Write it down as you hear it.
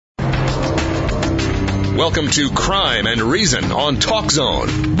Welcome to Crime and Reason on Talk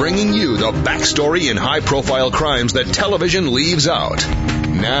Zone, bringing you the backstory in high-profile crimes that television leaves out.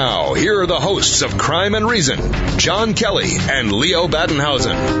 Now, here are the hosts of Crime and Reason, John Kelly and Leo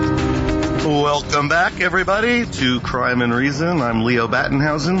Battenhausen. Welcome back, everybody, to Crime and Reason. I'm Leo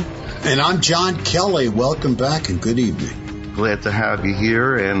Battenhausen. And I'm John Kelly. Welcome back and good evening. Glad to have you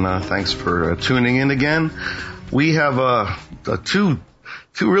here, and thanks for tuning in again. We have two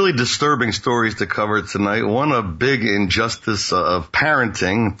really disturbing stories to cover tonight. One, a big injustice of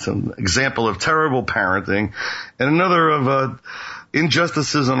parenting. It's an example of terrible parenting. And another of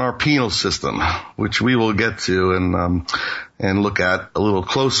injustices in our penal system, which we will get to and look at a little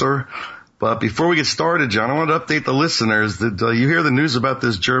closer. But before we get started, John, I want to update the listeners. Did you hear the news about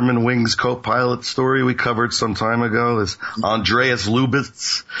this German Wings copilot story we covered some time ago? This Andreas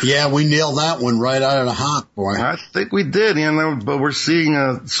Lubitz. Yeah, we nailed that one right out of the hop, boy. I think we did, but we're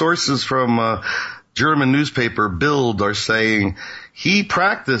seeing sources from German newspaper Bild are saying he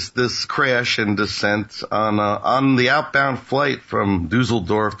practiced this crash and descent on the outbound flight from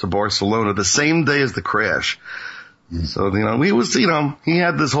Dusseldorf to Barcelona the same day as the crash. So, he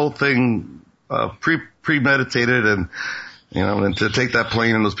had this whole thing, premeditated and to take that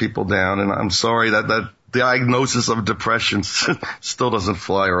plane and those people down. And I'm sorry that diagnosis of depression still doesn't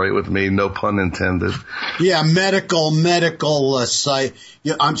fly right with me. No pun intended. Yeah, methodical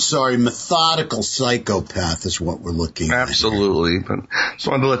psychopath is what we're looking at. Absolutely. But just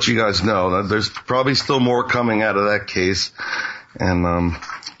wanted to let you guys know that there's probably still more coming out of that case. And,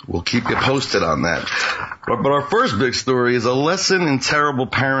 we'll keep you posted on that. But our first big story is a lesson in terrible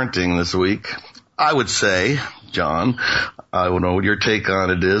parenting this week. I would say, John, I don't know what your take on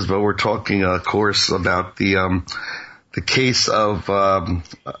it is, but we're talking, of course, about the case of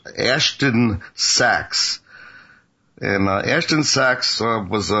Ashton Sachs. And Ashton Sachs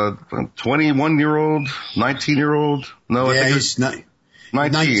was a 21-year-old, 19-year-old. No, yeah, I think he's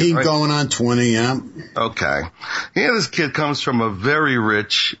 19 right? Going on 20, yeah. Okay. Yeah, this kid comes from a very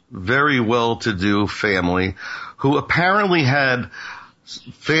rich, very well-to-do family who apparently had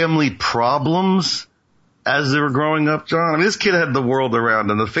family problems as they were growing up, John. I mean, this kid had the world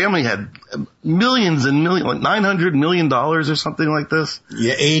around him. The family had millions and millions, like $900 million or something like this.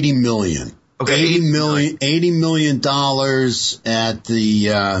 Yeah, 80 million. Okay. $80 million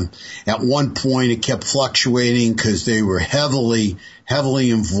at one point. It kept fluctuating because they were heavily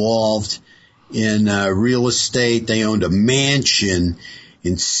involved in real estate. They owned a mansion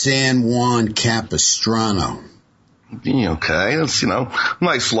in San Juan Capistrano. Okay, it's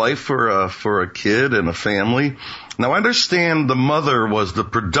nice life for a kid and a family. Now I understand the mother was the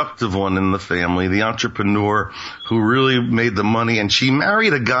productive one in the family, the entrepreneur who really made the money, and she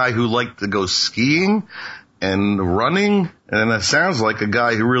married a guy who liked to go skiing and running, and it sounds like a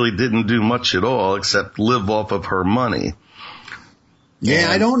guy who really didn't do much at all except live off of her money. Yeah,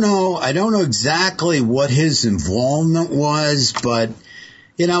 I don't know exactly what his involvement was, but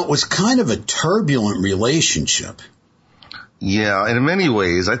it was kind of a turbulent relationship. Yeah, and in many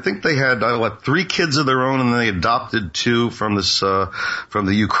ways, I think they had 3 kids of their own, and they adopted 2 from from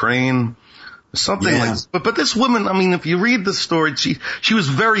the Ukraine, something like this. But this woman, I mean, if you read the story, she was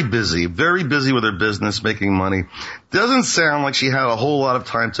very busy with her business, making money. Doesn't sound like she had a whole lot of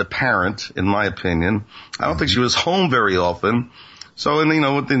time to parent, in my opinion. I don't think she was home very often. So,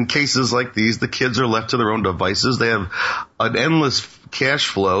 in cases like these, the kids are left to their own devices. They have an endless cash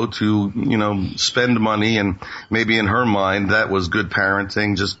flow to, spend money, and maybe in her mind that was good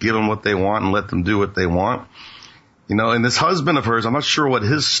parenting. Just give them what they want and let them do what they want. And this husband of hers, I'm not sure what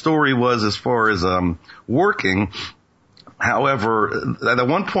his story was as far as working. However, at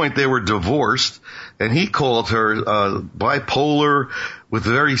one point they were divorced, and he called her bipolar with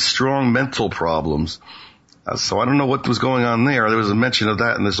very strong mental problems. So I don't know what was going on there. There was a mention of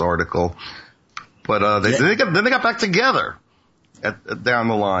that in this article. But they got back together down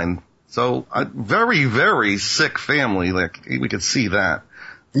the line. So a very, very sick family. Like, we could see that.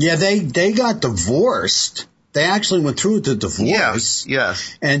 Yeah, they got divorced. They actually went through the divorce.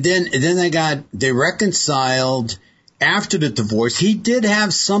 Yes. And then they reconciled after the divorce. He did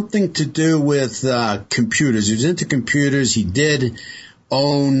have something to do with computers. He was into computers. He did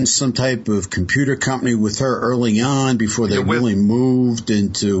own some type of computer company with her early on before she really moved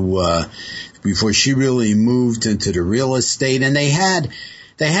into the real estate. And they had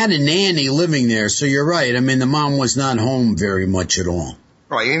a nanny living there. So you're right. I mean, the mom was not home very much at all.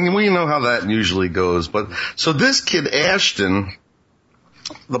 Right. And we know how that usually goes. But so this kid, Ashton,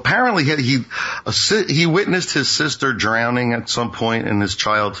 apparently he witnessed his sister drowning at some point in his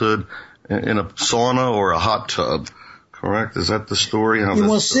childhood in a sauna or a hot tub. correct? Is that the story?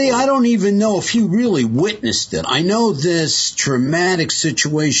 Well, see, I don't even know if he really witnessed it. I know this traumatic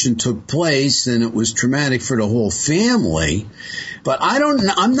situation took place, and it was traumatic for the whole family, but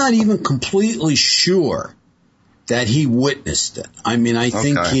I'm not even completely sure that he witnessed it. I mean, I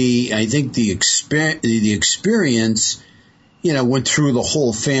think the experience, went through the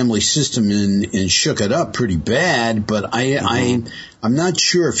whole family system and shook it up pretty bad, but I'm not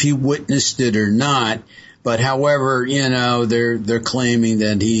sure if he witnessed it or not. But however, they're claiming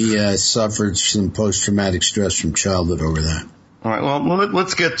that he suffered some post-traumatic stress from childhood over that. All right. Well,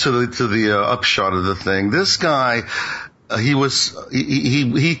 let's get to the upshot of the thing. This guy, he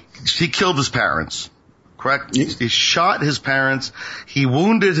killed his parents. Correct? He shot his parents. He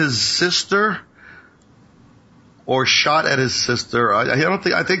wounded his sister, or shot at his sister.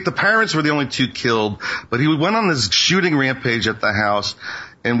 I think the parents were the only two killed, but he went on this shooting rampage at the house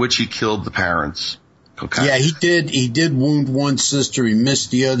in which he killed the parents. Okay. Yeah, he did wound one sister. He missed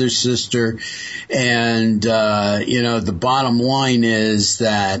the other sister. And, the bottom line is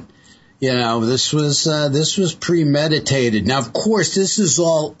that, this was premeditated. Now, of course, this is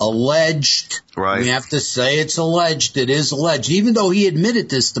all alleged. Right. We have to say it's alleged. It is alleged, even though he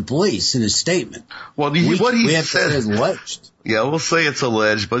admitted this to police in his statement. Well, we said have to say it's alleged. Yeah, we'll say it's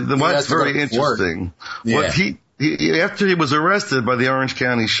alleged, but what's very interesting. Yeah. What after he was arrested by the Orange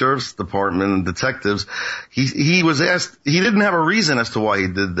County Sheriff's Department and detectives, he was asked, he didn't have a reason as to why he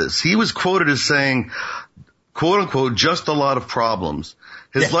did this. He was quoted as saying, quote unquote, just a lot of problems.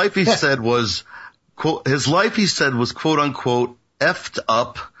 His life, he said, was quote unquote, effed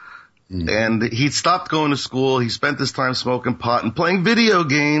up. And he'd stopped going to school. He spent his time smoking pot and playing video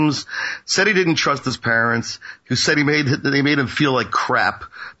games. Said he didn't trust his parents, who said they made him feel like crap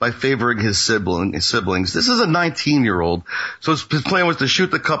by favoring his siblings. This is a 19-year-old. So his plan was to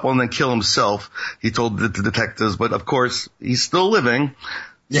shoot the couple and then kill himself, he told the detectives. But of course, he's still living.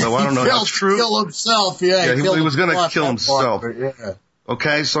 So I don't know if that's true. Kill himself, he was going to kill himself.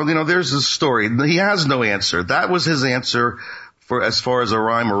 Okay, so, there's his story. He has no answer. That was his answer for as far as a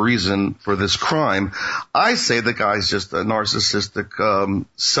rhyme or reason for this crime. I say the guy's just a narcissistic,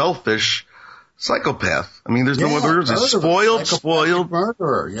 selfish psychopath. I mean, there's no other words. He's spoiled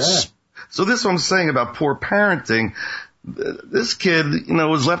murderer. Yeah. So this is what I'm saying about poor parenting. This kid,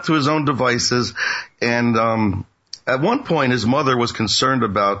 was left to his own devices, and at one point his mother was concerned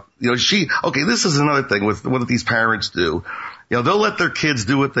about, this is another thing with what these parents do. They'll let their kids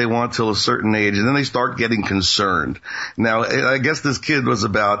do what they want till a certain age, and then they start getting concerned. Now, I guess this kid was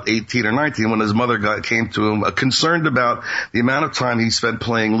about 18 or 19 when his mother came to him, concerned about the amount of time he spent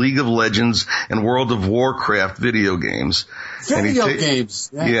playing League of Legends and World of Warcraft video games.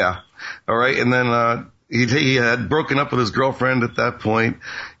 Games. Yeah. All right. And then, he had broken up with his girlfriend at that point,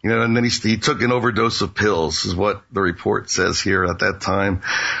 and then he took an overdose of pills, is what the report says here at that time.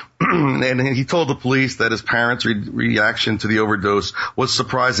 And he told the police that his parents' reaction to the overdose was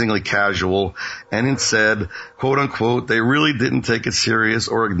surprisingly casual, and he said, quote unquote, they really didn't take it serious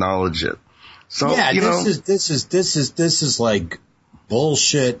or acknowledge it. So, this is like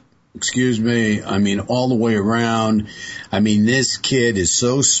bullshit. Excuse me. I mean, all the way around. I mean, this kid is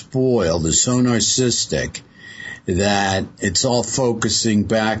so spoiled, is so narcissistic that it's all focusing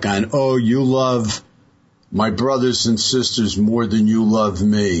back on, you love my brothers and sisters more than you love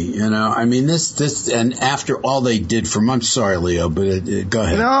me. I mean, this, and after all they did for him, I'm sorry, Leo, but go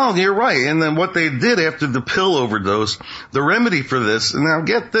ahead. No, you're right. And then what they did after the pill overdose, the remedy for this, and now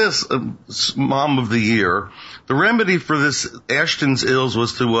get this, Mom of the Year, the remedy for this Ashton's ills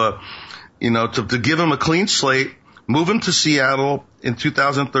was to give him a clean slate, move him to Seattle in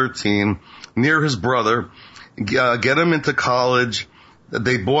 2013, near his brother, get him into college.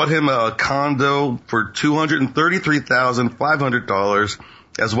 They bought him a condo for $233,500,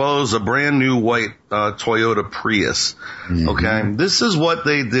 as well as a brand new white Toyota Prius. Mm-hmm. Okay, this is what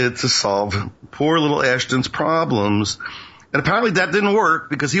they did to solve poor little Ashton's problems. And apparently that didn't work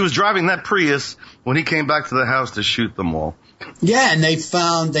because he was driving that Prius when he came back to the house to shoot them all. Yeah, and they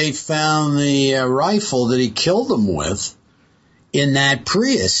found the rifle that he killed them with in that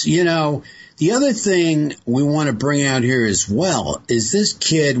Prius. The other thing we want to bring out here as well is this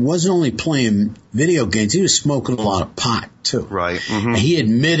kid wasn't only playing video games, he was smoking a lot of pot too. Right. Mm-hmm. And he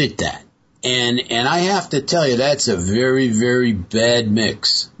admitted that. And I have to tell you, that's a very, very bad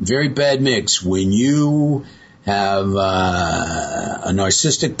mix. Very bad mix when you have a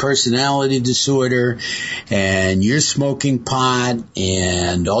narcissistic personality disorder, and you're smoking pot,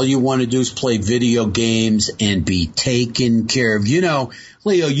 and all you want to do is play video games and be taken care of. You know,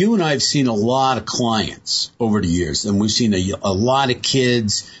 Leo, you and I have seen a lot of clients over the years, and we've seen a lot of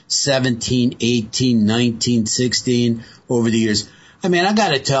kids, 17, 18, 19, 16, over the years. I mean, I got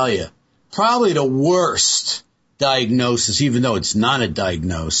to tell you, probably the worst diagnosis, even though it's not a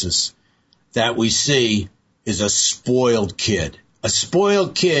diagnosis, that we see is a spoiled kid. A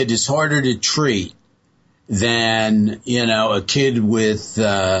spoiled kid is harder to treat than, you know, a kid with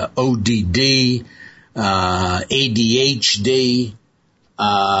ODD, ADHD,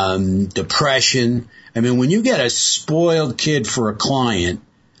 depression. I mean, when you get a spoiled kid for a client,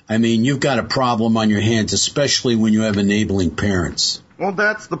 I mean, you've got a problem on your hands, especially when you have enabling parents. Well,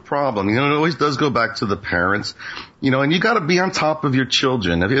 that's the problem. You know, it always does go back to the parents, you know, and you got to be on top of your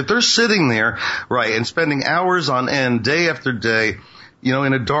children. If they're sitting there, right, and spending hours on end, day after day, you know,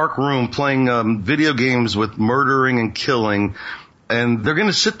 in a dark room playing video games with murdering and killing, and they're going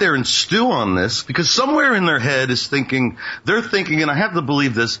to sit there and stew on this because somewhere in their head is they're thinking, and I have to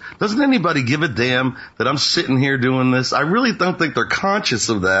believe this, doesn't anybody give a damn that I'm sitting here doing this? I really don't think they're conscious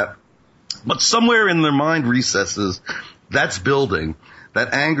of that, but somewhere in their mind recesses, that's building.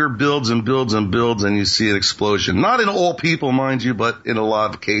 That anger builds and builds and builds, and you see an explosion. Not in all people, mind you, but in a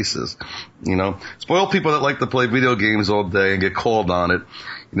lot of cases. You know, spoiled people that like to play video games all day and get called on it.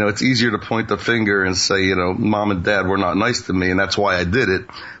 You know, it's easier to point the finger and say, you know, mom and dad were not nice to me, and that's why I did it.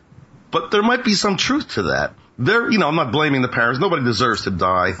 But there might be some truth to that. You know, I'm not blaming the parents. Nobody deserves to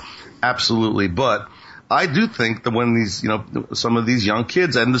die. Absolutely. But I do think that when these, you know, some of these young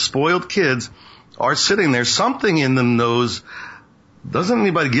kids and the spoiled kids are sitting there, something in them knows, doesn't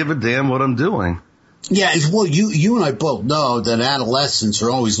anybody give a damn what I'm doing? Yeah, well, you and I both know that adolescents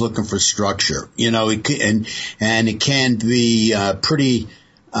are always looking for structure. You know, it can be pretty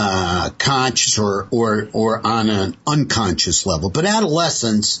conscious or on an unconscious level. But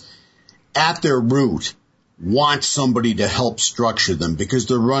adolescents, at their root, want somebody to help structure them because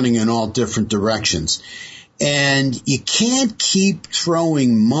they're running in all different directions. And you can't keep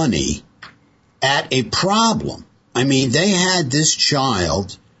throwing money at a problem. I mean, they had this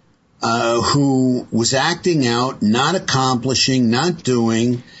child who was acting out, not accomplishing, not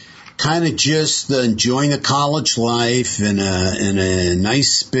doing, kind of just enjoying the college life in a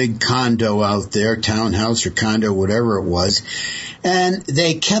nice big condo out there, townhouse or condo, whatever it was. And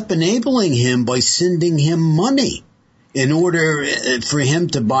they kept enabling him by sending him money in order for him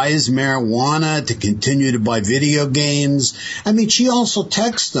to buy his marijuana, to continue to buy video games. I mean, she also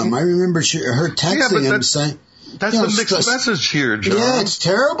texted him. I remember her texting him saying... That's a mixed message here, John. Yeah, it's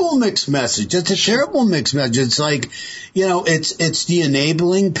terrible mixed message. It's a terrible mixed message. It's like, you know, it's the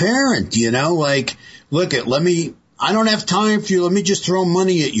enabling parent, you know, like, look, I don't have time for you. Let me just throw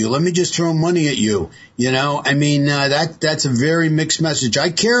money at you. Let me just throw money at you. You know, I mean, that's a very mixed message. I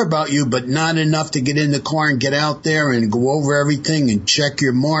care about you, but not enough to get in the car and get out there and go over everything and check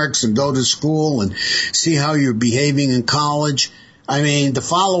your marks and go to school and see how you're behaving in college. I mean, the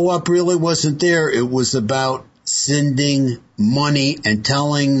follow-up really wasn't there. It was about sending money and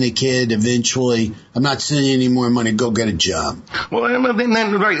telling the kid eventually, I'm not sending any more money, go get a job. Well, and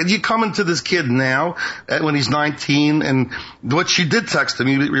then, right, you come into this kid now, when he's 19, and what she did text him,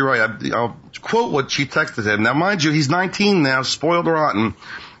 you're right, I'll quote what she texted him. Now, mind you, he's 19 now, spoiled rotten.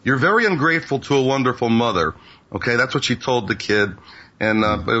 You're very ungrateful to a wonderful mother. Okay, that's what she told the kid. And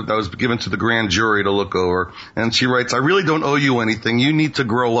that was given to the grand jury to look over. And she writes, I really don't owe you anything. You need to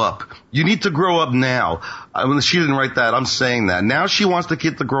grow up. You need to grow up now. She didn't write that. I'm saying that. Now she wants the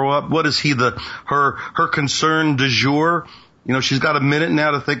kid to grow up. What is he, her concern du jour? You know, she's got a minute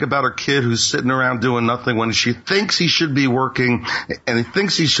now to think about her kid who's sitting around doing nothing when she thinks he should be working and he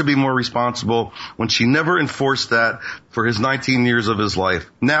thinks he should be more responsible when she never enforced that for his 19 years of his life.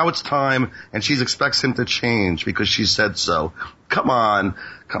 Now it's time, and she expects him to change because she said so. Come on.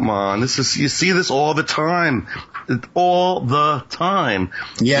 You see this all the time. All the time.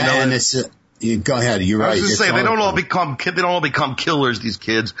 Yeah, you know, and go ahead. You're right. I was going to say, they don't all become killers, these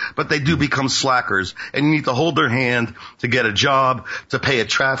kids, but they do become slackers. And you need to hold their hand to get a job, to pay a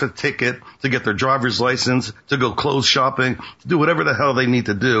traffic ticket, to get their driver's license, to go clothes shopping, to do whatever the hell they need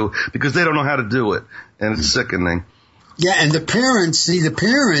to do because they don't know how to do it. And it's sickening. Yeah, and the parents,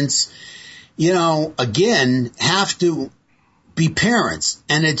 you know, again, have to be parents.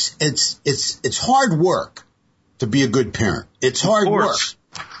 And it's hard work to be a good parent. It's hard work.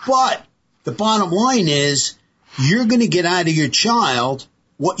 But the bottom line is you're going to get out of your child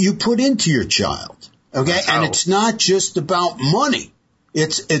what you put into your child. Okay? And it's not just about money.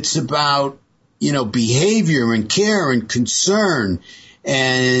 It's about behavior and care and concern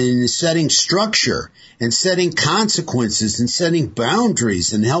and setting structure and setting consequences and setting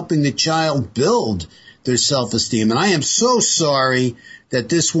boundaries and helping the child build their self-esteem. And I am so sorry that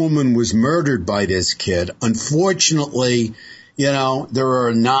this woman was murdered by this kid. Unfortunately, there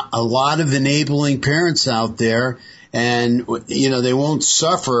are not a lot of enabling parents out there, and, they won't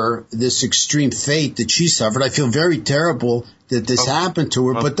suffer this extreme fate that she suffered. I feel very terrible that this happened to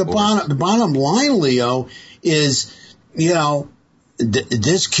her. But the bottom line, Leo, is,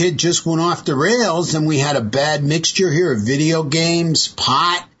 this kid just went off the rails, and we had a bad mixture here of video games,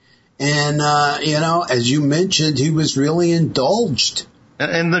 pot, and, as you mentioned, he was really indulged.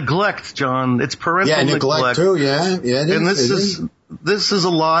 And neglect, John. It's parental neglect too. Yeah, it is. And this is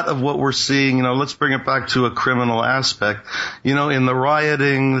a lot of what we're seeing. Let's bring it back to a criminal aspect. In the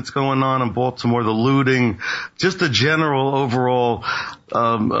rioting that's going on in Baltimore, the looting, just the general overall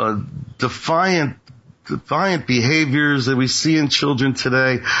defiant behaviors that we see in children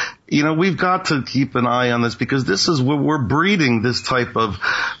today. We've got to keep an eye on this, because this is where we're breeding this type of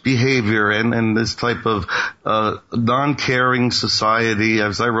behavior and this type of non-caring society,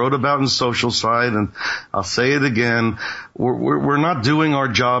 as I wrote about in Social Side, and I'll say it again. We're not doing our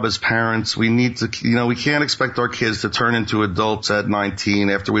job as parents. We need to, we can't expect our kids to turn into adults at 19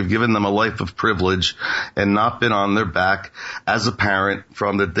 after we've given them a life of privilege and not been on their back as a parent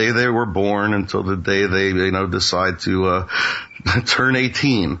from the day they were born until the day they, decide to turn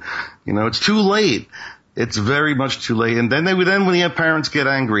 18. It's too late. It's very much too late. And then when the parents get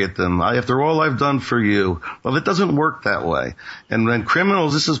angry at them, after all I've done for you, well, it doesn't work that way. And then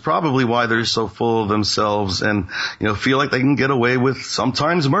criminals, this is probably why they're so full of themselves and, feel like they can get away with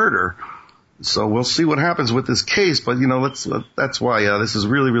sometimes murder. So we'll see what happens with this case. But, that's why this is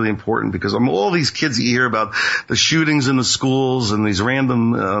really, really important, because all these kids you hear about, the shootings in the schools and these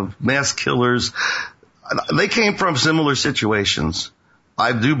random mass killers, they came from similar situations.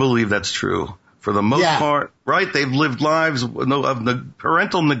 I do believe that's true. For the most part, right? They've lived lives of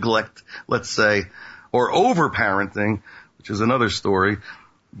parental neglect, let's say, or over-parenting, which is another story.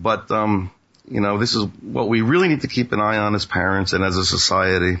 But, this is what we really need to keep an eye on as parents and as a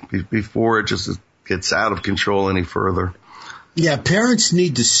society before it just gets out of control any further. Yeah, parents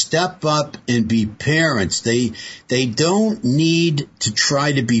need to step up and be parents. They don't need to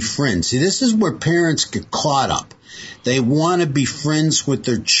try to be friends. See, this is where parents get caught up. They want to be friends with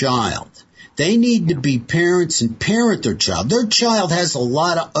their child. They need to be parents and parent their child. Their child has a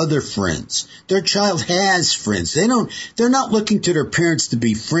lot of other friends. Their child has friends. They're not looking to their parents to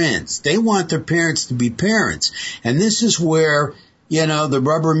be friends. They want their parents to be parents. And this is where, the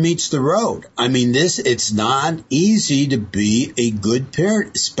rubber meets the road. I mean, it's not easy to be a good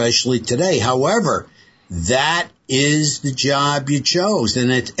parent, especially today. However, that is the job you chose.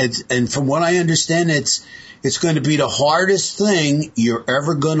 And from what I understand, it's going to be the hardest thing you're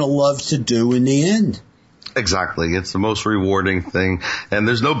ever going to love to do in the end. Exactly. It's the most rewarding thing. And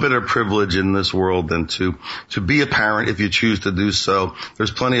there's no better privilege in this world than to be a parent if you choose to do so.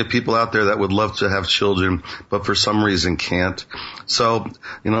 There's plenty of people out there that would love to have children, but for some reason can't. So,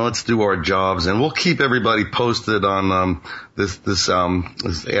 let's do our jobs, and we'll keep everybody posted on, this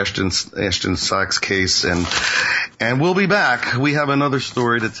Ashton Sachs case, and we'll be back. We have another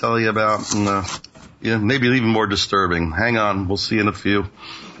story to tell you about, and, maybe even more disturbing. Hang on. We'll see you in a few.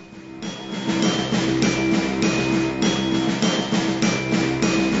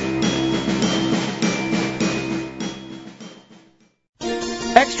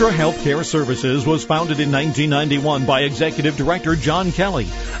 Extra Healthcare Services was founded in 1991 by Executive Director John Kelly.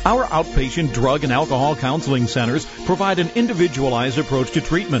 Our outpatient drug and alcohol counseling centers provide an individualized approach to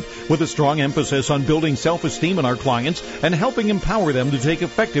treatment with a strong emphasis on building self-esteem in our clients and helping empower them to take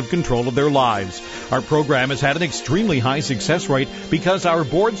effective control of their lives. Our program has had an extremely high success rate because our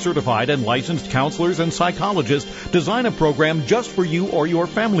board-certified and licensed counselors and psychologists design a program just for you or your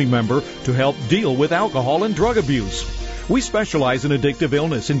family member to help deal with alcohol and drug abuse. We specialize in addictive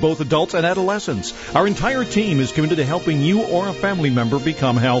illness in both adults and adolescents. Our entire team is committed to helping you or a family member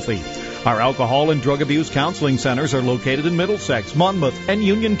become healthy. Our alcohol and drug abuse counseling centers are located in Middlesex, Monmouth, and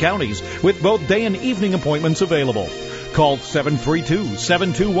Union counties, with both day and evening appointments available. Call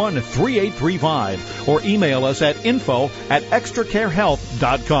 732-721-3835 or email us at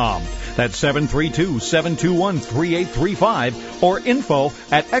info@extracarehealth.com. That's 732-721-3835 or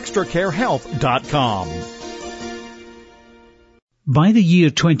info@extracarehealth.com. By the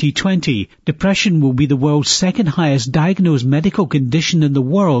year 2020, depression will be the world's second highest diagnosed medical condition in the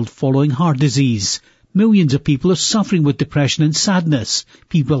world following heart disease. Millions of people are suffering with depression and sadness.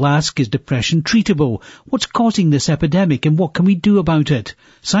 People ask, is depression treatable? What's causing this epidemic and what can we do about it?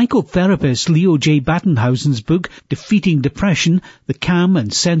 Psychotherapist Leo J. Battenhausen's book, Defeating Depression, The Calm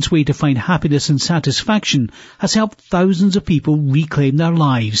and Sense Way to Find Happiness and Satisfaction, has helped thousands of people reclaim their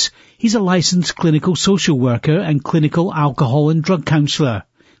lives. He's a licensed clinical social worker and clinical alcohol and drug counsellor.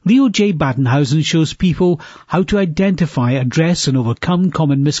 Leo J. Battenhausen shows people how to identify, address and overcome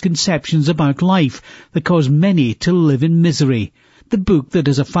common misconceptions about life that cause many to live in misery. The book, that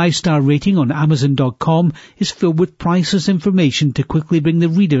has a 5-star rating on Amazon.com, is filled with priceless information to quickly bring the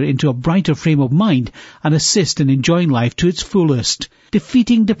reader into a brighter frame of mind and assist in enjoying life to its fullest.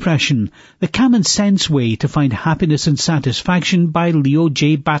 Defeating Depression, The Calm and Sense Way to Find Happiness and Satisfaction by Leo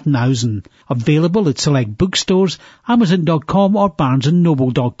J. Battenhausen. Available at select bookstores, Amazon.com or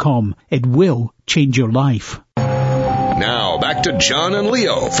BarnesandNoble.com. It will change your life. Now, back to John and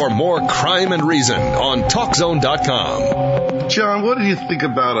Leo for more Crime and Reason on TalkZone.com. John, what do you think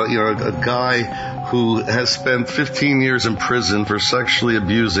about a guy who has spent 15 years in prison for sexually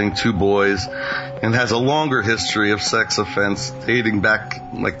abusing 2 boys and has a longer history of sex offense dating back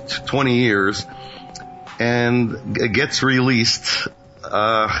like 20 years and gets released,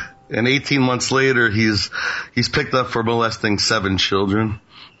 and 18 months later he's picked up for molesting 7 children?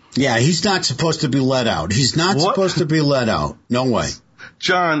 Yeah, he's not supposed to be let out. He's not supposed to be let out. No way.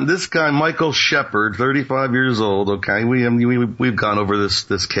 John, this guy, Michael Shepard, 35 years old, okay, we've gone over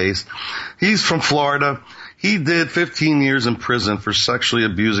this case. He's from Florida. He did 15 years in prison for sexually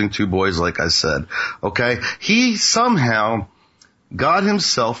abusing 2 boys, like I said, okay? He somehow got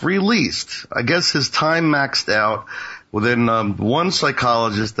himself released. I guess his time maxed out. Within one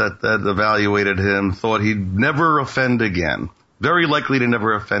psychologist that evaluated him thought he'd never offend again. Very likely to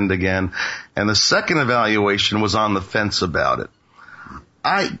never offend again. And the second evaluation was on the fence about it.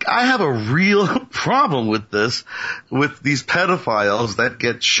 I have a real problem with this, with these pedophiles that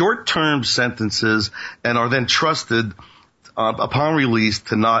get short-term sentences and are then trusted upon release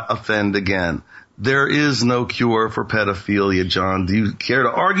to not offend again. There is no cure for pedophilia, John. Do you care to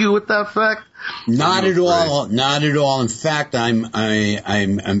argue with that fact? Not at all. Not at all. In fact,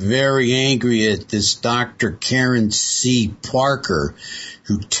 I'm very angry at this Dr. Karen C. Parker,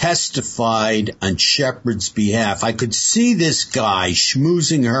 who testified on Shepard's behalf. I could see this guy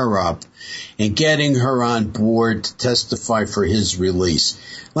schmoozing her up and getting her on board to testify for his release.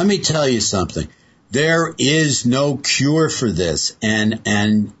 Let me tell you something. There is no cure for this.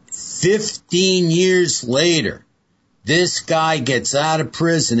 And 15 years later, this guy gets out of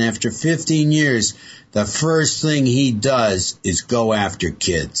prison after 15 years. The first thing he does is go after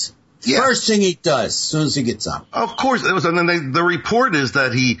kids. Yeah. First thing he does as soon as he gets out. Of course, it was, and then the report is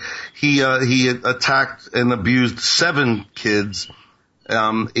that he attacked and abused 7 kids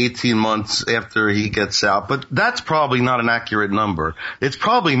 18 months after he gets out. But that's probably not an accurate number. It's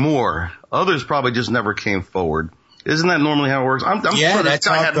probably more. Others probably just never came forward. Isn't that normally how it works? I'm sure this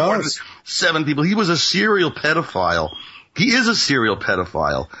guy had more than 7 people. He was a serial pedophile. He is a serial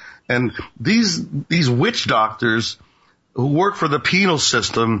pedophile. And these witch doctors who work for the penal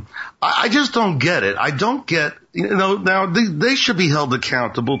system, I just don't get it. I don't get, now they should be held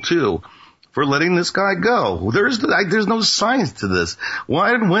accountable too for letting this guy go. There's no science to this.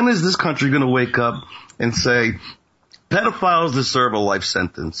 When is this country going to wake up and say pedophiles deserve a life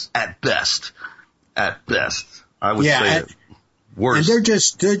sentence at best? At best. I would say it. Worse. And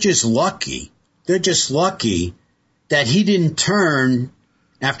they're just lucky. They're just lucky that he didn't turn,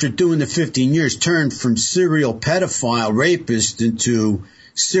 after doing the 15 years, turn from serial pedophile rapist into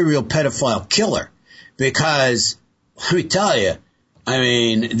serial pedophile killer. Because, let me tell you, I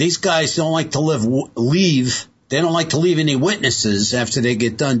mean, these guys don't like to leave. They don't like to leave any witnesses after they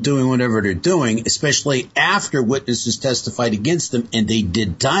get done doing whatever they're doing, especially after witnesses testified against them and they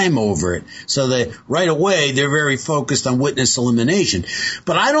did time over it. So that right away, they're very focused on witness elimination.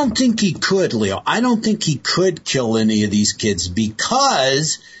 But I don't think he could, Leo. I don't think he could kill any of these kids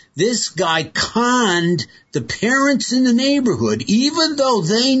because this guy conned the parents in the neighborhood, even though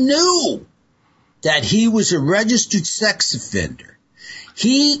they knew that he was a registered sex offender.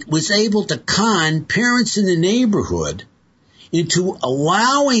 He was able to con parents in the neighborhood into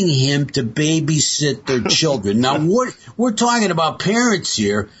allowing him to babysit their children. Now, we're talking about parents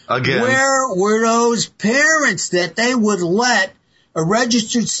here. Again. Where were those parents that they would let a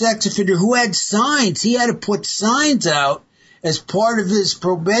registered sex offender who had signs? He had to put signs out as part of his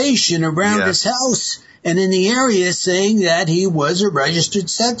probation around his house. and in the area saying that he was a registered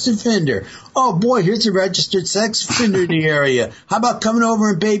sex offender. Oh boy, here's a registered sex offender in the area. How about coming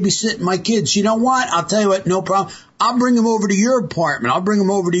over and babysitting my kids? You know what? I'll tell you what, no problem. I'll bring them over to your apartment. I'll bring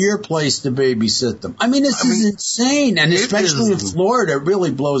them over to your place to babysit them. I mean, this is insane. And especially in Florida, it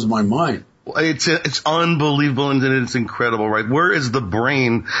really blows my mind. It's unbelievable and it's incredible, right? Where is the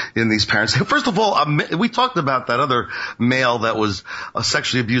brain in these parents? First of all, we talked about that other male that was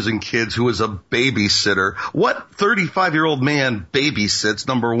sexually abusing kids who was a babysitter. What 35-year-old man babysits,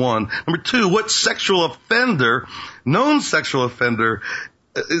 number one? Number two, what known sexual offender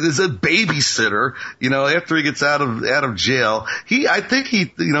is a babysitter, after he gets out of jail. I think he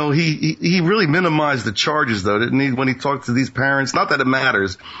really minimized the charges though, didn't he, when he talked to these parents? Not that it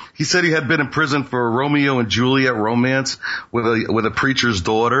matters. He said he had been in prison for a Romeo and Juliet romance with a preacher's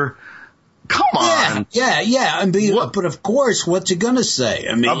daughter. Come on. Yeah. But of course, what's he gonna say?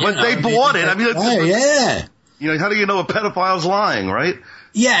 I mean, but they bought it. I mean, yeah. How do you know a pedophile's lying, right?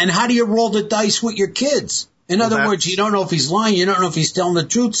 Yeah. And how do you roll the dice with your kids? In other words, you don't know if he's lying. You don't know if he's telling the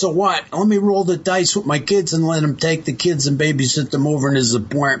truth. So what? Let me roll the dice with my kids and let him take the kids and babysit them over in his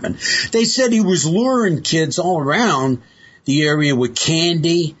apartment. They said he was luring kids all around the area with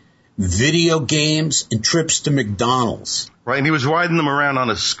candy, video games, and trips to McDonald's. Right, and he was riding them around on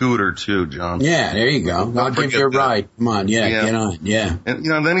a scooter too, John. Yeah, there you go. I'll give you a ride. Come on, get on, yeah. And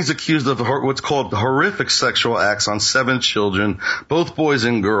then he's accused of what's called horrific sexual acts on 7 children, both boys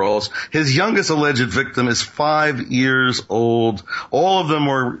and girls. His youngest alleged victim is 5 years old. All of them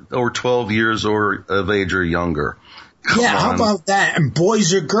were 12 years of age or younger. Come on. How about that? And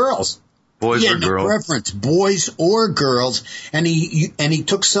boys or girls? Boys or girls? Preference, boys or girls, and he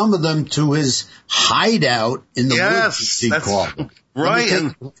took some of them to his hideout in the woods. Yes,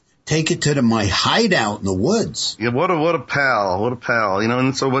 right. Take it to my hideout in the woods. Yeah, what a pal,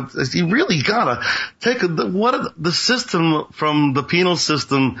 and so you really gotta take the system from the penal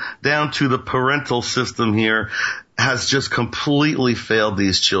system down to the parental system here has just completely failed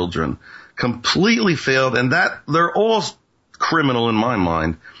these children, completely failed, and that they're all criminal in my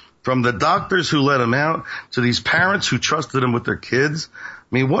mind. From the doctors who let him out to these parents who trusted him with their kids. I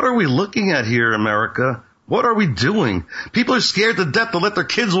mean, what are we looking at here, America? What are we doing? People are scared to death to let their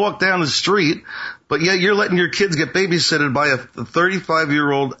kids walk down the street, but yet you're letting your kids get babysitted by a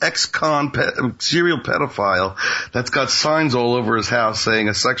 35-year-old ex-con serial pedophile that's got signs all over his house saying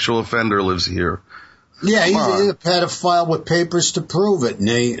a sexual offender lives here. Yeah, he's a pedophile with papers to prove it, and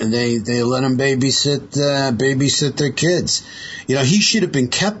they let him babysit their kids. He should have been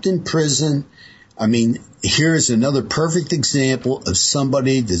kept in prison. I mean, here's another perfect example of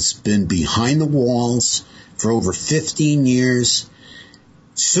somebody that's been behind the walls for over 15 years.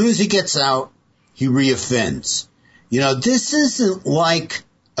 As soon as he gets out, he reoffends. This isn't like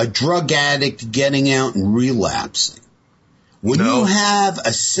a drug addict getting out and relapsing. When you have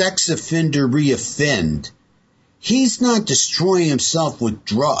a sex offender reoffend, he's not destroying himself with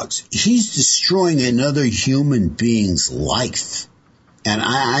drugs. He's destroying another human being's life. And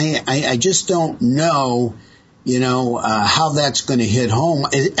I just don't know, how that's going to hit home.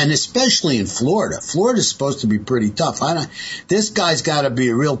 And especially in Florida. Florida's supposed to be pretty tough. This guy's got to be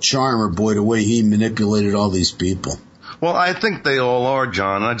a real charmer, boy, the way he manipulated all these people. Well, I think they all are,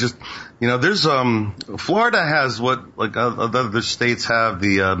 John. There's, Florida has what, other states have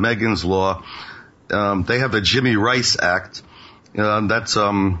the, Megan's Law. They have the Jimmy Rice Act. That's,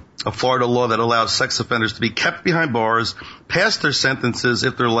 a Florida law that allows sex offenders to be kept behind bars, past their sentences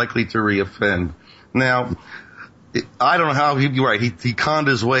if they're likely to reoffend. Now, I don't know how he conned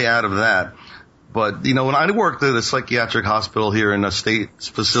his way out of that. But, when I worked at a psychiatric hospital here in a state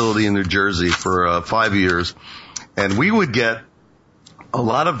facility in New Jersey for 5 years, and we would get a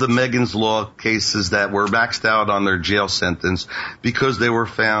lot of the Megan's Law cases that were maxed out on their jail sentence because they were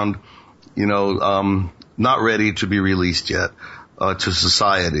found, not ready to be released yet to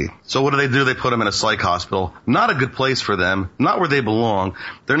society. So what do? They put them in a psych hospital. Not a good place for them. Not where they belong.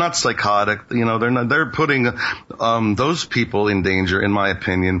 They're not psychotic. They're putting those people in danger, in my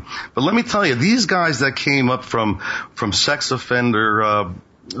opinion. But let me tell you, these guys that came up from sex offender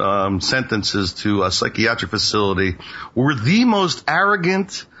sentences to a psychiatric facility were the most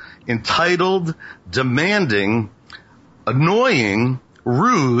arrogant, entitled, demanding, annoying,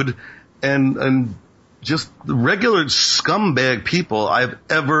 rude, and just regular scumbag people I've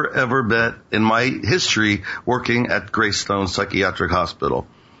ever met in my history working at Greystone Psychiatric Hospital.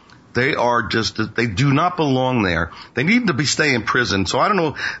 They do not belong there. They need to stay in prison. So I don't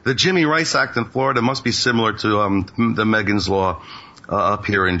know, the Jimmy Rice Act in Florida must be similar to the Megan's Law up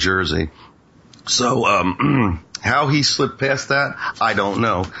here in Jersey. So How he slipped past that, I don't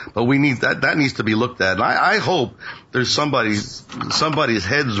know. But we need that needs to be looked at. And I hope there's somebody's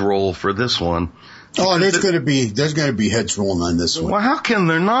heads roll for this one. Oh, there's going to be heads rolling on this one. Well, how can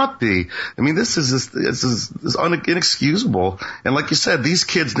there not be? I mean, this is inexcusable. And like you said, these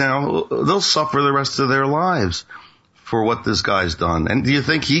kids now, they'll suffer the rest of their lives for what this guy's done. And do you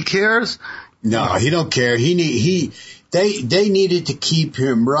think he cares? No, he don't care. They needed to keep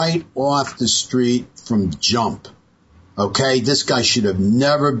him right off the street from jump. Okay? This guy should have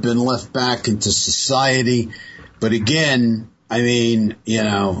never been left back into society. But again, I mean, you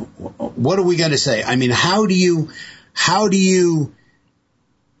know, what are we going to say? I mean, how do you,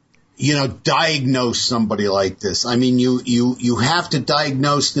 diagnose somebody like this? I mean, you have to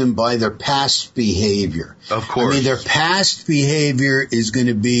diagnose them by their past behavior. Of course. I mean, their past behavior is going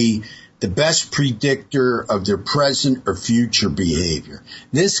to be the best predictor of their present or future behavior.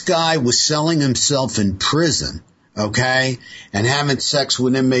 This guy was selling himself in prison. Okay, and having sex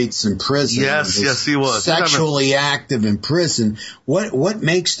with inmates in prison. Yes, he was sexually active in prison. What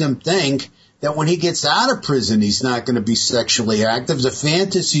makes them think that when he gets out of prison, he's not going to be sexually active? The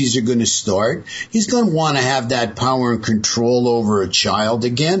fantasies are going to start. He's going to want to have that power and control over a child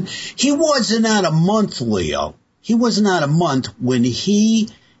again. He wasn't out a month, Leo. He wasn't out a month when he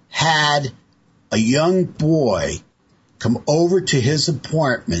had a young boy come over to his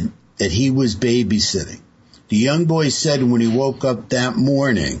apartment that he was babysitting. The young boy said when he woke up that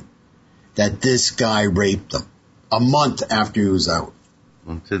morning that this guy raped him a month after he was out.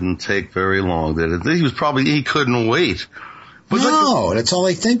 It didn't take very long, did it? He couldn't wait. But no, that's all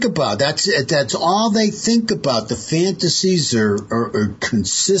they think about. That's all they think about. The fantasies are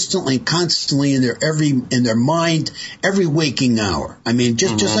constantly in their mind every waking hour. I mean,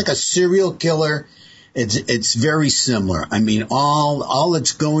 just like a serial killer. It's very similar. I mean, all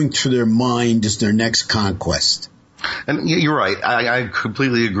that's going through their mind is their next conquest. And you're right. I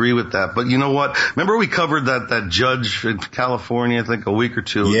completely agree with that. But you know what? Remember we covered that judge in California, I think a week or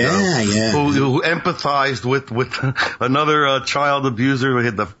two ago? Yeah. Who empathized with another child abuser. We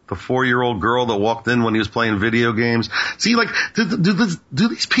had the 4-year-old girl that walked in when he was playing video games. See, like, do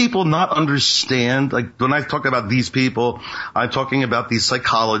these people not understand? Like, when I talk about these people, I'm talking about these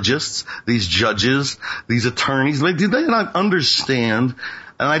psychologists, these judges, these attorneys. Do they not understand?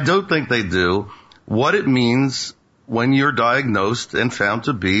 And I don't think they do. What it means when you're diagnosed and found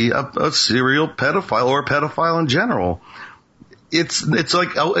to be a serial pedophile or a pedophile in general. It's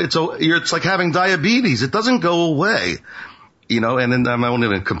like having diabetes. It doesn't go away. You know, and then I won't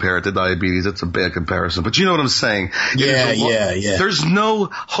even compare it to diabetes. It's a bad comparison. But you know what I'm saying? Yeah. There's no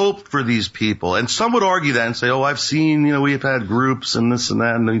hope for these people. And some would argue that and say, oh, I've seen, we've had groups and this and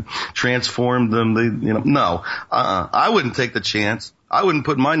that, and they transformed them. No. I wouldn't take the chance. I wouldn't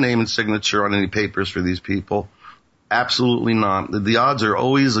put my name and signature on any papers for these people. Absolutely not. The odds are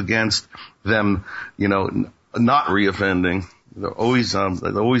always against them, not reoffending. They're always,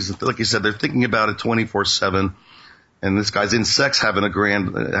 like you said, they're thinking about it 24/7. And this guy's in sex,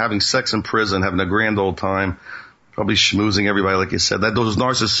 having sex in prison, having a grand old time, probably schmoozing everybody, like you said. Those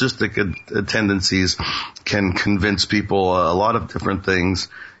narcissistic tendencies can convince people a lot of different things,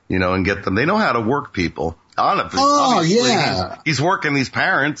 and get them. They know how to work people. Yeah. He's working these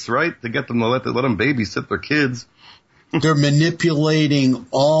parents, right, to get them to let them babysit their kids. They're manipulating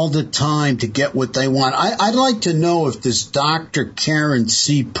all the time to get what they want. I'd like to know if this Dr. Karen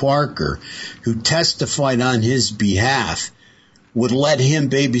C. Parker, who testified on his behalf, would let him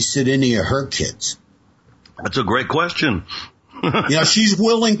babysit any of her kids. That's a great question. She's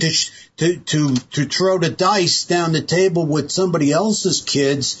willing to throw the dice down the table with somebody else's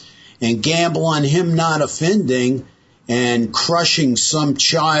kids and gamble on him not offending and crushing some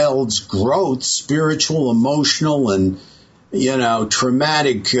child's growth, spiritual, emotional, and,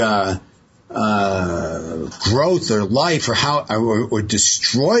 traumatic, growth or life or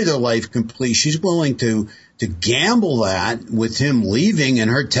destroy their life completely. She's willing to gamble that with him leaving and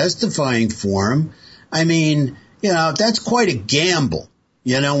her testifying for him. I mean, that's quite a gamble.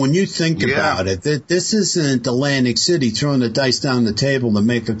 When you think about it, this isn't Atlantic City throwing the dice down the table to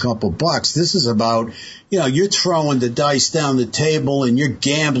make a couple bucks. This is about, you're throwing the dice down the table and you're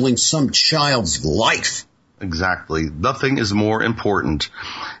gambling some child's life. Exactly. Nothing is more important.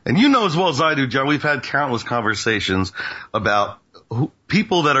 And you know as well as I do, John, we've had countless conversations about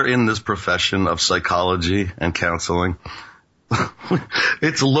people that are in this profession of psychology and counseling.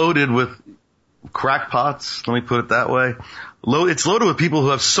 It's loaded with crackpots, let me put it that way. It's loaded with people who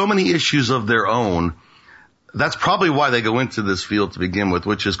have so many issues of their own. That's probably why they go into this field to begin with,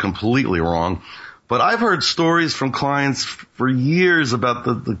 which is completely wrong. But I've heard stories from clients for years about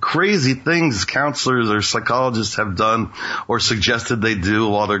the crazy things counselors or psychologists have done or suggested they do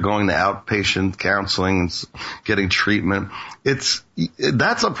while they're going to outpatient counseling and getting treatment.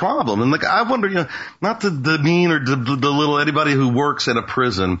 That's a problem. And like, I wonder, not to demean or belittle anybody who works in a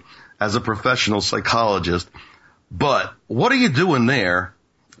prison as a professional psychologist, but what are you doing there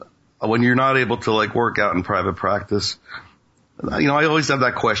when you're not able to like work out in private practice? I always have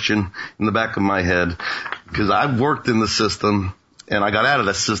that question in the back of my head because I've worked in the system and I got out of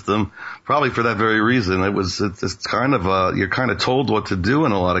the system probably for that very reason. It's kind of, you're kind of told what to do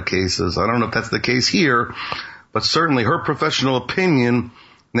in a lot of cases. I don't know if that's the case here, but certainly her professional opinion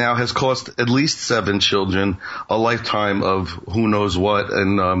now has cost at least 7 children a lifetime of who knows what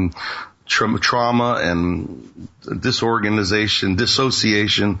and, trauma and disorganization,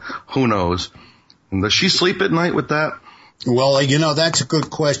 dissociation, who knows. And does she sleep at night with that? Well, that's a good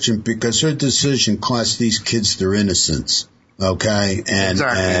question because her decision cost these kids their innocence. Okay. And,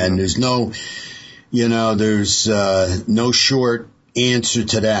 exactly. And there's no, there's no short answer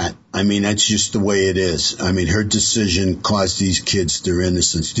to that. I mean, that's just the way it is. I mean, her decision cost these kids their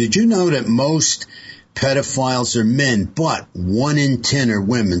innocence. Did you know that most pedophiles are men, but 1 in 10 are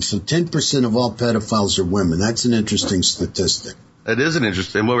women? So 10% of all pedophiles are women. That's an interesting statistic. It is an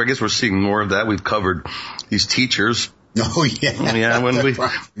interesting. Well, I guess we're seeing more of that. We've covered these teachers. Oh, yeah. Yeah, when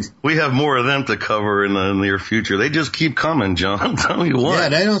we have more of them to cover in the near future. They just keep coming, John. I'm telling you what. Yeah,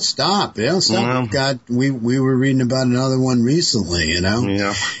 they don't stop. Well, we were reading about another one recently,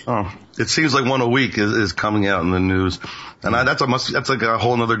 Yeah. Oh, it seems like one a week is coming out in the news. And that's like a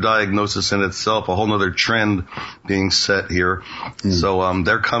whole other diagnosis in itself, a whole other trend being set here. So,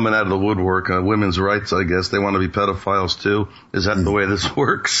 they're coming out of the woodwork, women's rights, I guess. They want to be pedophiles too. Is that the way this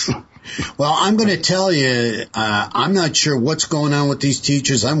works? Well, I'm going to tell you, I'm not sure what's going on with these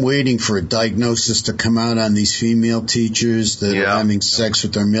teachers. I'm waiting for a diagnosis to come out on these female teachers that are having sex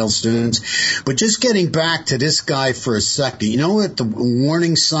with their male students. But just getting back to this guy for a second, you know what the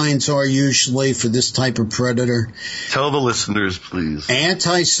warning signs are usually for this type of predator? Tell the listeners, please.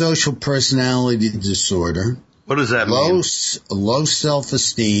 Antisocial personality disorder. What does that mean? Low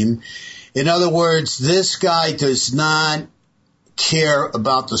self-esteem. In other words, this guy does not care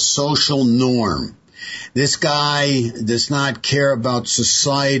about the social norm. This guy does not care about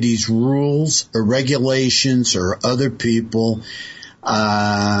society's rules or regulations or other people.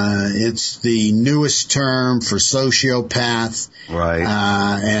 It's the newest term for sociopath. Right.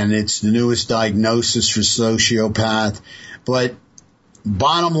 And it's the newest diagnosis for sociopath. But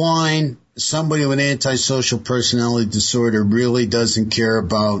bottom line, somebody with antisocial personality disorder really doesn't care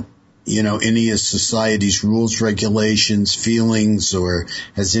about any of society's rules, regulations, feelings, or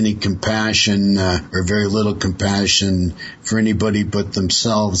has any compassion, or very little compassion for anybody but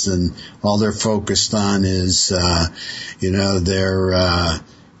themselves. And all they're focused on is, their,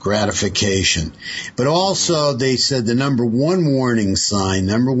 gratification. But also they said the number one warning sign,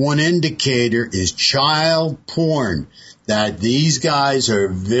 number one indicator is child porn. That these guys are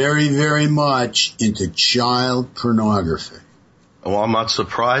very, very much into child pornography. Well, I'm not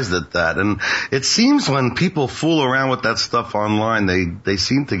surprised at that. And it seems when people fool around with that stuff online, they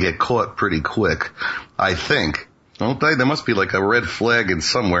seem to get caught pretty quick, I think. Don't they? There must be like a red flag in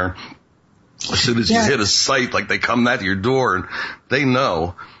somewhere. As soon as you hit a site, like they come at your door and they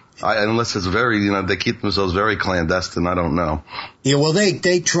know. Unless it's very, they keep themselves very clandestine. I don't know. Yeah, well,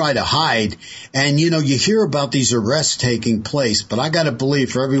 they try to hide. And, you hear about these arrests taking place, but I got to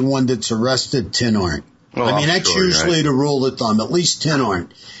believe for everyone that's arrested, 10 aren't. Well, I mean, that's usually the rule of thumb. At least 10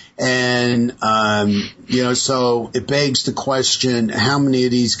 aren't. And, so it begs the question, how many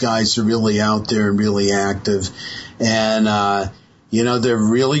of these guys are really out there and really active? And, they're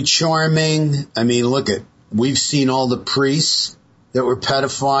really charming. I mean, we've seen all the priests that were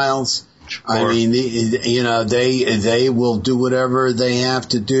pedophiles. Sure. I mean, they will do whatever they have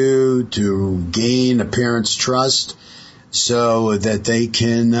to do to gain a parent's trust so that they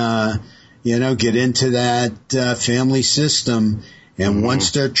can, get into that family system. And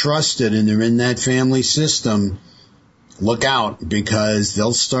once they're trusted and they're in that family system, look out, because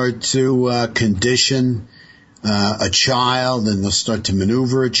they'll start to condition a child, and they'll start to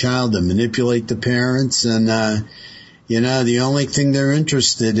maneuver a child and manipulate the parents. And, the only thing they're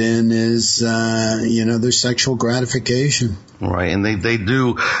interested in is, their sexual gratification. Right. And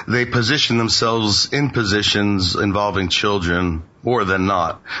they position themselves in positions involving children more than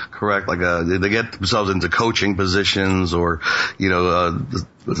not. Correct. Like, they get themselves into coaching positions or,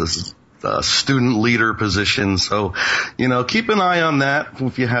 student leader positions. So, keep an eye on that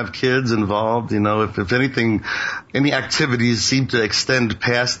if you have kids involved. If anything, any activities seem to extend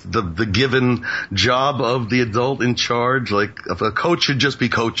past the given job of the adult in charge. Like if a coach should just be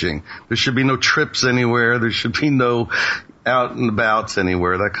coaching. There should be no trips anywhere. There should be no out and abouts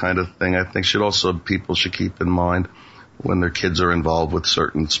anywhere. That kind of thing. I think people should keep in mind when their kids are involved with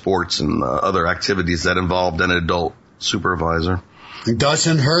certain sports and other activities that involve an adult supervisor. It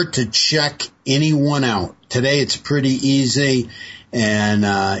doesn't hurt to check anyone out. Today it's pretty easy. And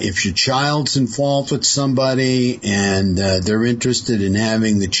if your child's involved with somebody and they're interested in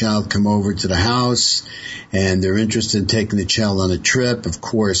having the child come over to the house and they're interested in taking the child on a trip, of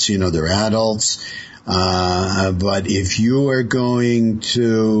course, they're adults. But if you are going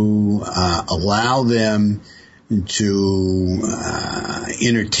to allow them to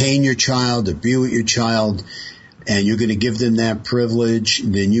entertain your child, to be with your child, and you're going to give them that privilege,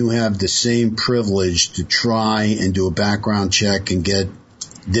 then you have the same privilege to try and do a background check and get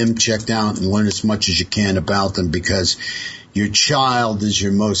them checked out and learn as much as you can about them, because your child is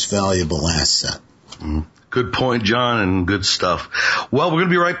your most valuable asset. Good point, John, and good stuff. Well, we're going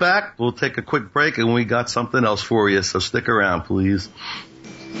to be right back. We'll take a quick break, and we got something else for you, so stick around, please.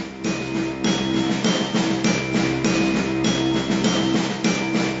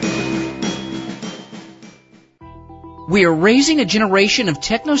 We are raising a generation of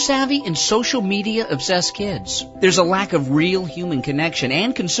techno-savvy and social media-obsessed kids. There's a lack of real human connection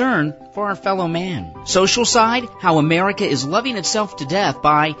and concern for our fellow man. Social Side, How America is Loving Itself to Death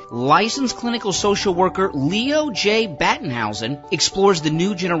by licensed clinical social worker Leo J. Battenhausen explores the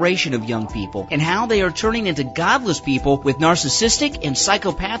new generation of young people and how they are turning into godless people with narcissistic and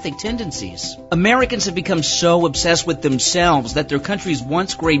psychopathic tendencies. Americans have become so obsessed with themselves that their country's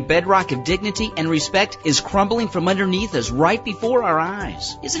once great bedrock of dignity and respect is crumbling from underneath us right before our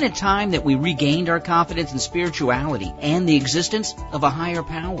eyes. Isn't it time that we regained our confidence in spirituality and the existence of a higher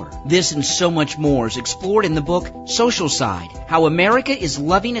power? This and so much more is explored in the book Social Side, How America is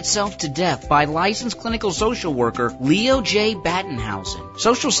Loving Itself to Death by licensed clinical social worker Leo J. Battenhausen.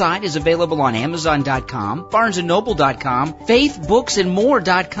 Social Side is available on Amazon.com, BarnesandNoble.com,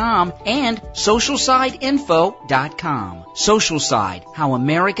 FaithBooksandMore.com, and SocialSideInfo.com. Social Side, How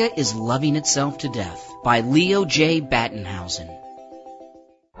America is Loving Itself to Death by Leo J. Battenhausen.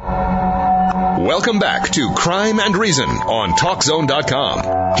 Welcome back to Crime and Reason on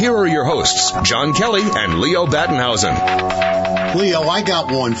TalkZone.com. Here are your hosts, John Kelly and Leo Battenhausen. Leo, I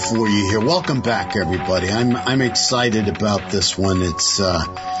got one for you here. Welcome back, everybody. I'm excited about this one. It's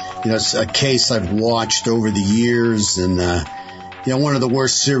it's a case I've watched over the years, and one of the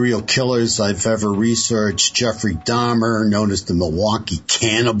worst serial killers I've ever researched, Jeffrey Dahmer, known as the Milwaukee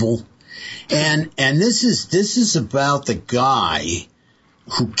Cannibal. And this is about the guy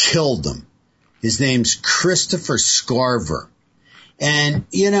who killed him. His name's Christopher Scarver. And,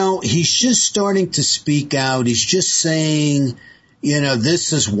 he's just starting to speak out. He's just saying,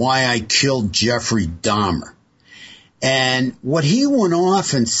 this is why I killed Jeffrey Dahmer. And what he went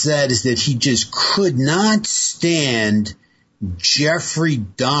off and said is that he just could not stand Jeffrey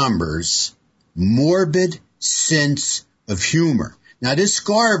Dahmer's morbid sense of humor. Now, this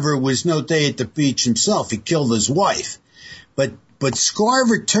Scarver was no day at the beach himself. He killed his wife. But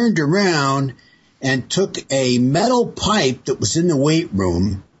Scarver turned around and took a metal pipe that was in the weight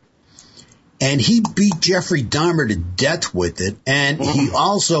room, and he beat Jeffrey Dahmer to death with it. And he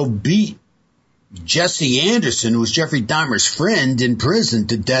also beat Jesse Anderson, who was Jeffrey Dahmer's friend, in prison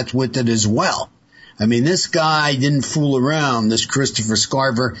to death with it as well. I mean, this guy didn't fool around, this Christopher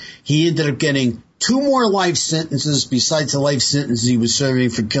Scarver. He ended up getting 2 more life sentences besides the life sentence he was serving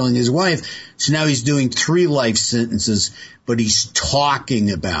for killing his wife. So now he's doing 3 life sentences, but he's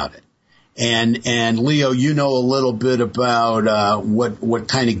talking about it. And Leo, you know a little bit about what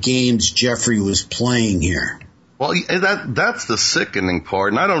kind of games Jeffrey was playing here. Well, that's the sickening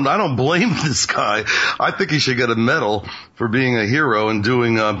part, and I don't blame this guy. I think he should get a medal for being a hero and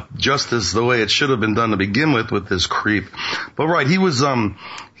doing justice the way it should have been done to begin with this creep. But right, he was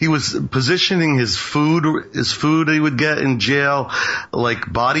positioning his food he would get in jail,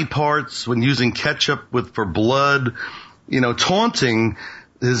 like body parts when using ketchup for blood, taunting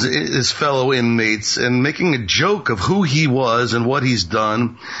his fellow inmates and making a joke of who he was and what he's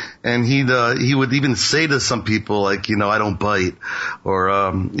done. And he would even say to some people like, I don't bite, or,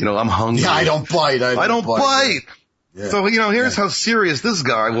 I'm hungry. Yeah, I don't bite. I don't bite. Yeah. So, here's how serious this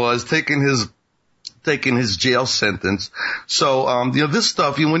guy was taking his jail sentence. So, this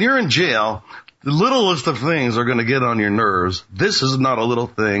stuff, when you're in jail, the littlest of things are going to get on your nerves. This is not a little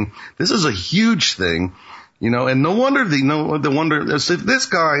thing. This is a huge thing. And no wonder if this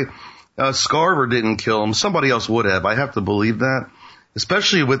guy Scarver didn't kill him. Somebody else would have. I have to believe that.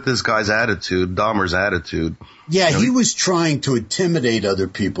 Especially with this guy's attitude, Dahmer's attitude. Yeah, he was trying to intimidate other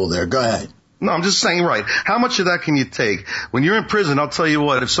people there. Go ahead. No, I'm just saying, right. How much of that can you take? When you're in prison, I'll tell you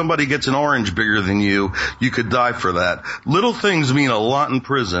what, if somebody gets an orange bigger than you could die for that. Little things mean a lot in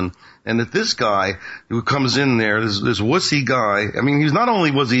prison. And that this guy who comes in there, this wussy guy, I mean, he's not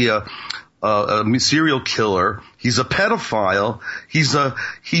only was he a serial killer, he's a pedophile, he's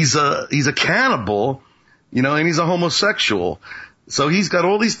a cannibal, and he's a homosexual. So he's got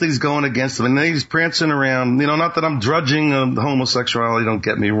all these things going against him, and then he's prancing around. Not that I'm drudging homosexuality, don't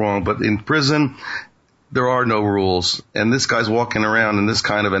get me wrong, but in prison, there are no rules. And this guy's walking around in this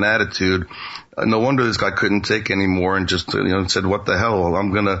kind of an attitude. No wonder this guy couldn't take anymore and just, said, what the hell?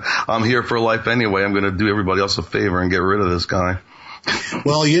 I'm here for life anyway. I'm gonna do everybody else a favor and get rid of this guy.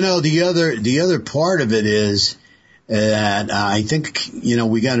 Well, the other part of it is that I think,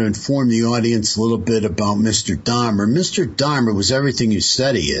 we got to inform the audience a little bit about Mr. Dahmer. Mr. Dahmer was everything you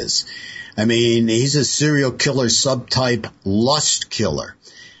said he is. I mean, he's a serial killer subtype lust killer.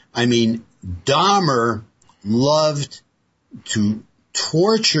 I mean, Dahmer loved to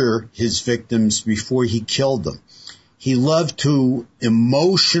torture his victims before he killed them. He loved to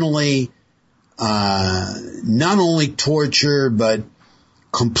emotionally, not only torture, but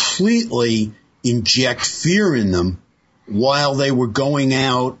completely inject fear in them while they were going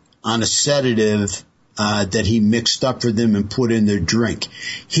out on a sedative that he mixed up for them and put in their drink.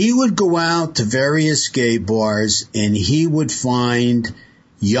 He would go out to various gay bars and he would find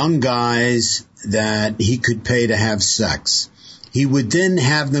young guys that he could pay to have sex. He would then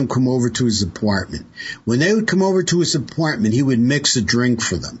have them come over to his apartment. When they would come over to his apartment, he would mix a drink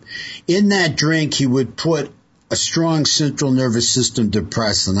for them. In that drink, he would put a strong central nervous system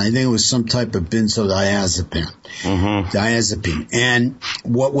depressant. I think it was some type of benzodiazepine. Diazepine. And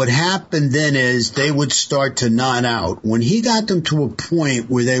what would happen then is they would start to nod out. When he got them to a point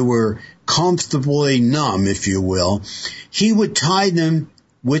where they were comfortably numb, if you will, he would tie them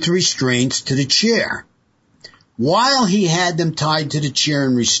with restraints to the chair. While he had them tied to the chair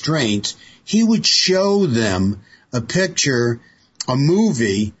in restraints, he would show them a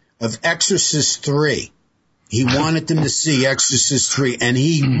movie of Exorcist 3. He wanted them to see Exorcist 3, and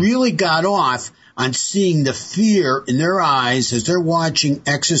he really got off on seeing the fear in their eyes as they're watching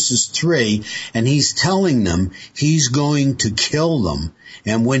Exorcist 3, and he's telling them he's going to kill them.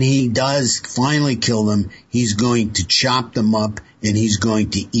 And when he does finally kill them, he's going to chop them up and he's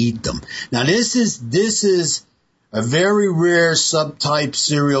going to eat them. Now this is a very rare subtype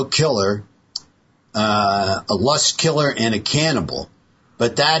serial killer, a lust killer and a cannibal.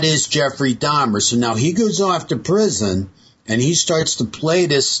 But that is Jeffrey Dahmer. So now he goes off to prison and he starts to play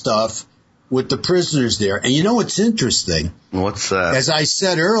this stuff with the prisoners there. And you know what's interesting? What's that? As I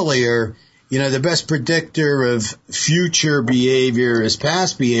said earlier, the best predictor of future behavior is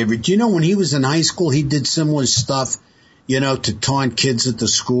past behavior. Do you know when he was in high school, he did similar stuff, to taunt kids at the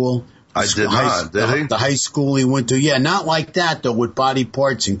school? I did not, did he? The high school he went to. Yeah, not like that, though, with body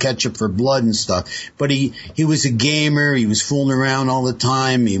parts and ketchup for blood and stuff. But he was a gamer. He was fooling around all the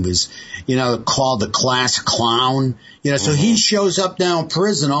time. He was, called the class clown. So he shows up now in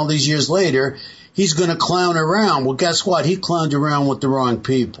prison all these years later. He's going to clown around. Well, guess what? He clowned around with the wrong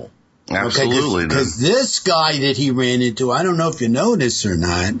people. Absolutely. Because this guy that he ran into, I don't know if you know this or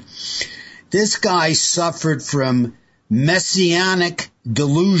not, this guy suffered from messianic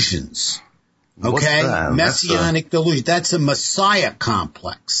delusions. Okay? Messianic delusion. That's a messiah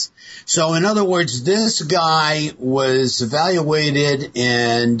complex. So in other words, this guy was evaluated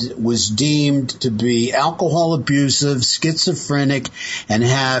and was deemed to be alcohol abusive, schizophrenic, and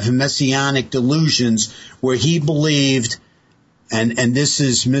have messianic delusions where he believed, and this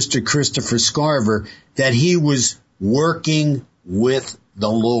is Mr. Christopher Scarver, that he was working with the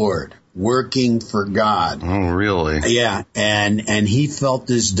Lord. Working for God. Oh, really? Yeah, and he felt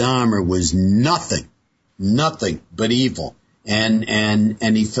this Dahmer was nothing but evil, and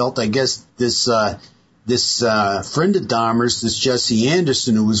he felt, I guess, this friend of Dahmer's, this Jesse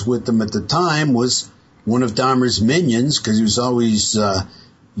Anderson, who was with him at the time, was one of Dahmer's minions because he was always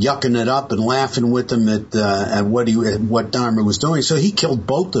yucking it up and laughing with him at what Dahmer was doing. So he killed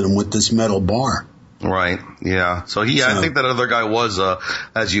both of them with this metal bar. Right, yeah. So I think that other guy was,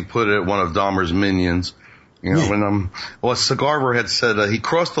 as you put it, one of Dahmer's minions. When, Scarver had said, he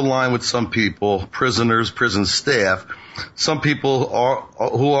crossed the line with some people, prisoners, prison staff. Some people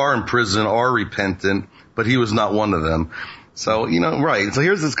who are in prison are repentant, but he was not one of them. So, right. So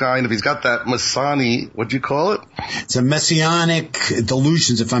here's this guy, and if he's got that Masani, what'd you call it? It's a messianic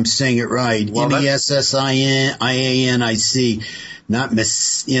delusions, if I'm saying it right. Well, Messianic. not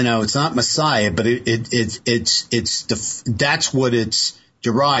it's not Messiah, but that's what it's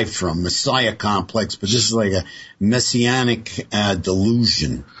derived from, Messiah complex, but this is like a messianic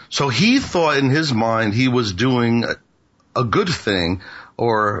delusion. So he thought in his mind he was doing a good thing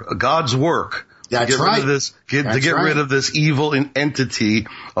or God's work. That's right. To get rid of this evil entity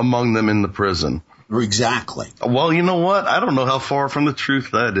among them in the prison. Exactly. Well, you know what? I don't know how far from the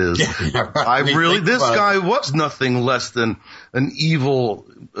truth that is. Yeah, right. This guy was nothing less than an evil,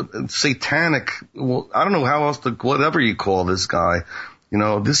 satanic, well, I don't know how else whatever you call this guy.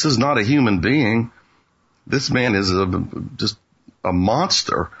 This is not a human being. This man is just a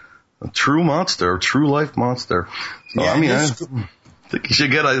monster, a true life monster. So, yeah, I think you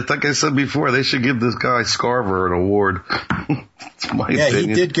should like I said before, they should give this guy Scarver an award. That's my opinion.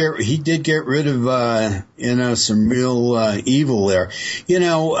 He did get rid of, some real, evil there.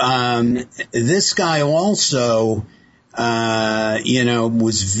 This guy also,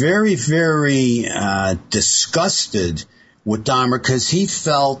 was very, very, disgusted with Dahmer because he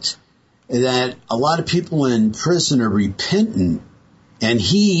felt that a lot of people in prison are repentant, and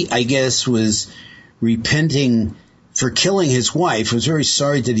he, I guess, was repenting for killing his wife. He was very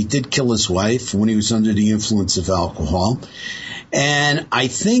sorry that he did kill his wife when he was under the influence of alcohol. And I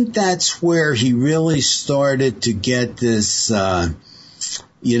think that's where he really started to get this,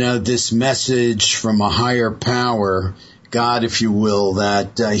 this message from a higher power, God, if you will,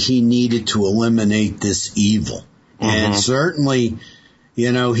 that he needed to eliminate this evil. Mm-hmm. And certainly,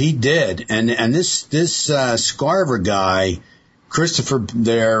 he did. And this Scarver guy, Christopher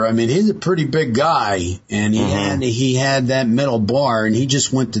there, I mean, he's a pretty big guy, and he had that metal bar, and he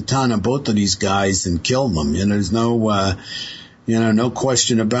just went to town on both of these guys and killed them. There's no, no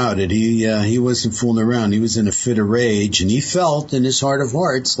question about it. He wasn't fooling around. He was in a fit of rage, and he felt in his heart of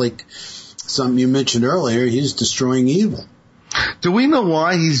hearts, like something you mentioned earlier, he's destroying evil. Do we know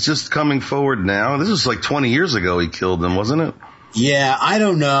why he's just coming forward now? This was like 20 years ago he killed them, wasn't it? Yeah, I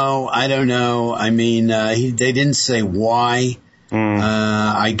don't know. I mean, they didn't say why.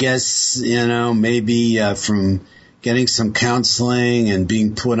 I guess, maybe from getting some counseling and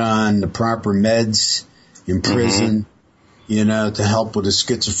being put on the proper meds in prison, to help with his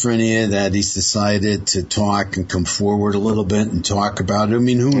schizophrenia, that he's decided to talk and come forward a little bit and talk about it. I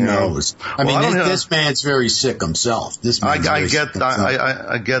mean, who knows? This man's very sick himself. I get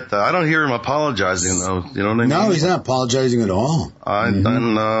that. I don't hear him apologizing, though. You know what I mean? No, he's not apologizing at all. I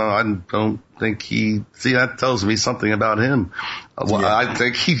don't think that tells me something about him. I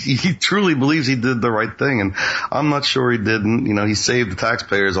think he truly believes he did the right thing, and I'm not sure he didn't. He saved the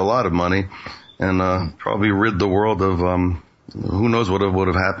taxpayers a lot of money, and probably rid the world of who knows what would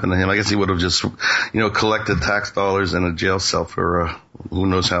have happened to him. I guess he would have just collected tax dollars in a jail cell for who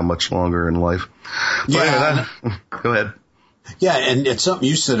knows how much longer in life. But go ahead. Yeah, and it's something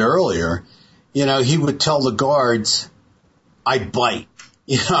you said earlier. He would tell the guards, "I bite."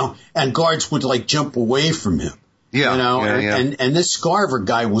 And guards would like jump away from him. Yeah. And this Scarver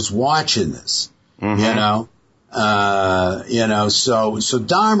guy was watching this. Mm-hmm. So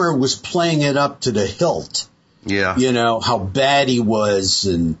Dahmer was playing it up to the hilt. Yeah. How bad he was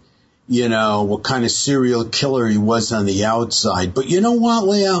and, what kind of serial killer he was on the outside. But you know what,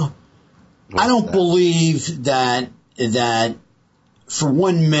 Leo? I don't believe that for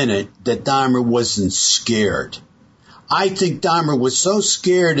 1 minute that Dahmer wasn't scared. I think Dahmer was so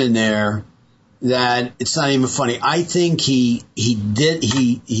scared in there that it's not even funny. I think he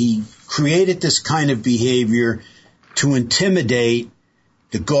created this kind of behavior to intimidate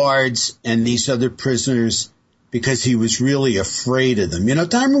the guards and these other prisoners because he was really afraid of them.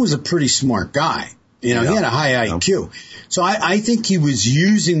 Dahmer was a pretty smart guy. He had a high IQ. So I think he was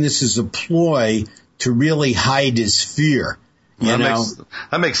using this as a ploy to really hide his fear.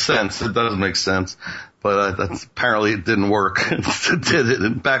 That makes sense. It does make sense. But apparently it didn't work.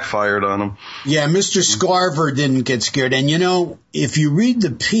 It backfired on him. Yeah, Mr. Scarver didn't get scared. And, if you read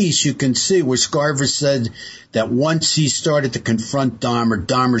the piece, you can see where Scarver said that once he started to confront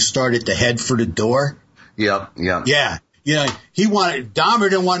Dahmer started to head for the door. Yeah. Yeah. Dahmer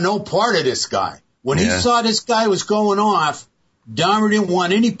didn't want no part of this guy. When he saw this guy was going off, Dahmer didn't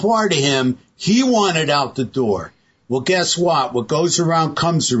want any part of him. He wanted out the door. Well, guess what? What goes around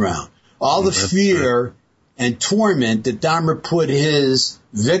comes around. All the fear and torment that Dahmer put his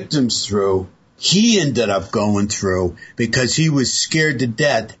victims through, he ended up going through because he was scared to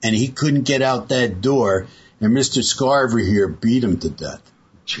death and he couldn't get out that door. And Mr. Scarver here beat him to death.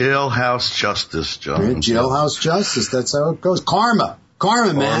 Jailhouse justice, John. Yeah, jailhouse justice. That's how it goes. Karma,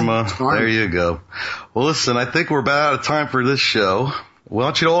 man. Karma. There you go. Well, listen, I think we're about out of time for this show. We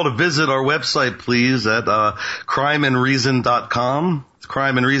want you all to visit our website, please, at crimeandreason.com. It's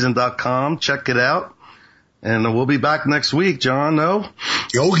crimeandreason.com. Check it out. And we'll be back next week, John, no?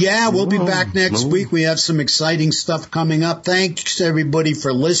 Oh, yeah, we'll be back next week. We have some exciting stuff coming up. Thanks, everybody,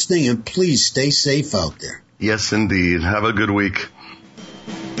 for listening, and please stay safe out there. Yes, indeed. Have a good week.